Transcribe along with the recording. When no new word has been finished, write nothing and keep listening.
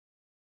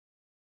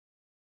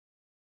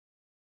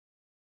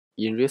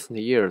In recent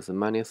years,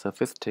 many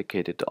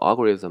sophisticated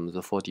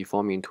algorithms for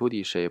deforming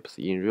 2D shapes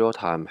in real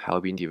time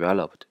have been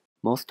developed.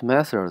 Most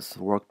methods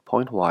work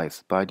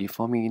pointwise by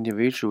deforming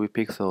individual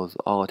pixels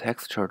on a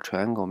texture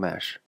triangle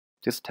mesh.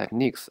 These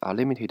techniques are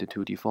limited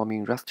to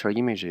deforming raster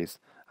images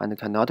and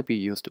cannot be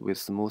used with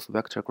smooth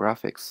vector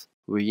graphics.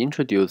 We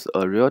introduce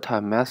a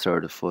real-time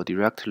method for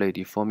directly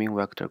deforming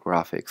vector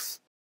graphics.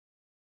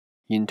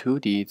 In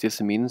 2D, this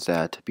means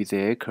that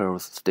Bézier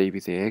curves stay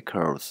Bézier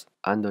curves,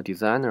 and the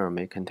designer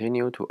may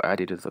continue to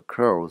edit the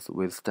curves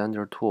with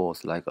standard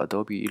tools like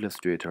Adobe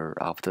Illustrator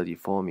after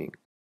deforming.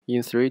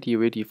 In 3D,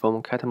 we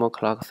deform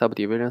Catmull-Clark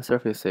subdivision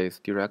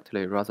surfaces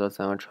directly rather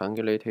than a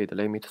triangulated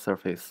limit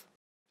surface.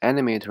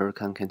 Animator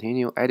can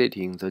continue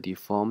editing the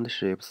deformed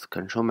shape's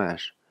control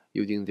mesh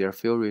using their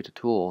favorite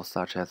tools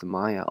such as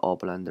Maya or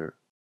Blender.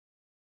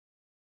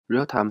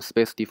 Real-time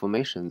space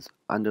deformations,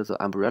 under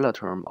the umbrella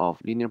term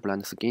of linear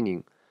blind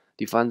skinning,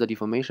 define the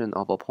deformation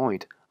of a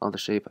point on the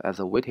shape as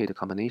a weighted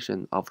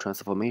combination of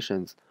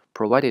transformations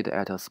provided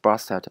at a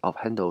sparse set of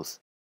handles.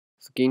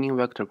 Skinning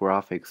vector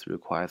graphics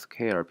requires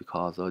care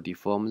because a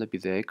deformed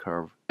Bézier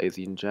curve is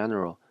in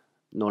general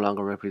no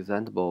longer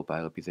representable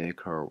by a Bézier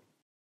curve.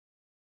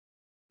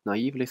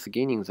 Naively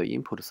skinning the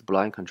input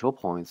spline control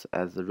points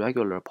as the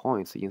regular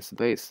points in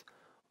space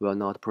will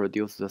not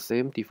produce the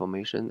same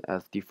deformation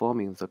as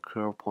deforming the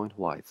curve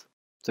pointwise.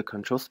 The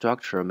control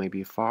structure may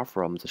be far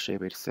from the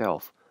shape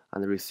itself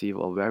and receive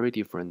a very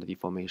different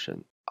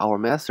deformation. Our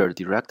method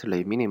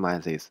directly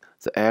minimizes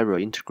the area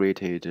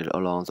integrated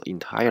along the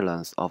entire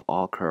length of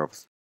all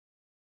curves.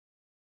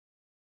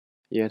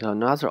 Yet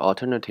another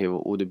alternative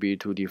would be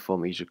to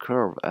deform each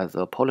curve as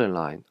a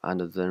polyline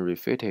and then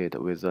refit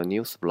it with a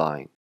new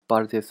spline.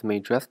 But this may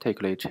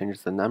drastically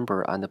change the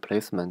number and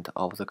placement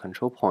of the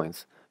control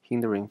points,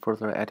 hindering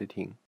further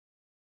editing.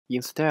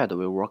 Instead,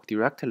 we work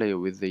directly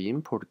with the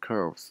input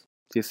curves.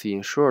 This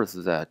ensures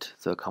that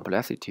the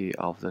complexity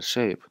of the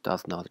shape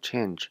does not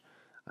change,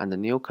 and the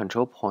new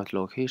control point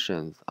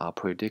locations are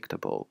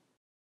predictable.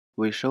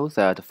 We show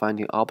that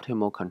finding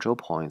optimal control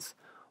points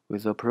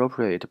with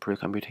appropriate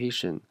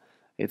precomputation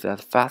is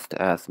as fast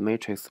as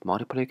matrix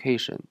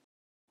multiplication.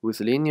 With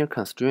linear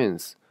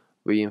constraints,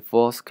 we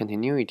enforce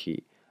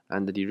continuity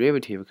and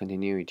derivative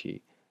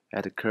continuity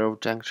at curve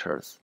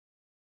junctures.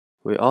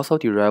 We also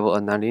derive a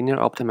nonlinear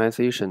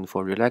optimization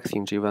for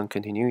relaxing G1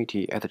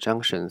 continuity at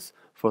junctions,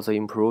 further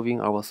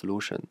improving our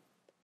solution.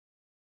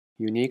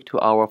 Unique to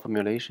our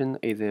formulation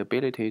is the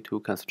ability to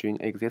constrain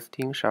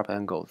existing sharp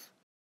angles.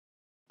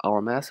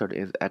 Our method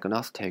is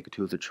agnostic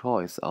to the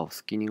choice of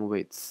skinning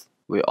weights.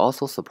 We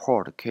also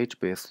support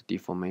cage-based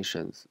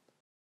deformations.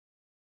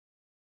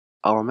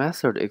 Our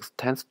method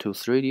extends to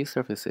 3D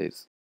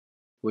surfaces.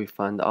 We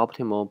find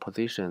optimal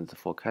positions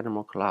for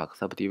Catmull-Clark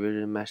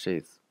subdivision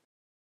meshes.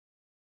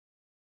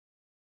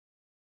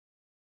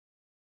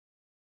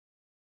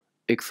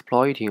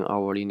 Exploiting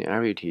our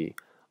linearity,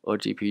 a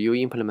GPU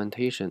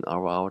implementation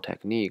of our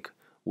technique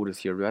would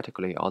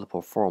theoretically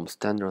outperform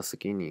standard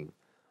skinning,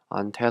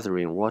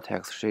 untethering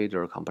vertex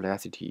shader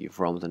complexity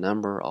from the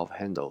number of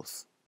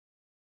handles.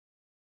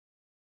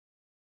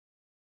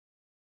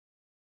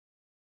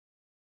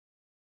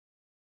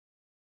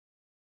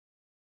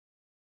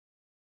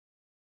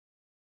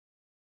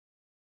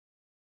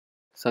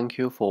 Thank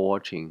you for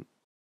watching.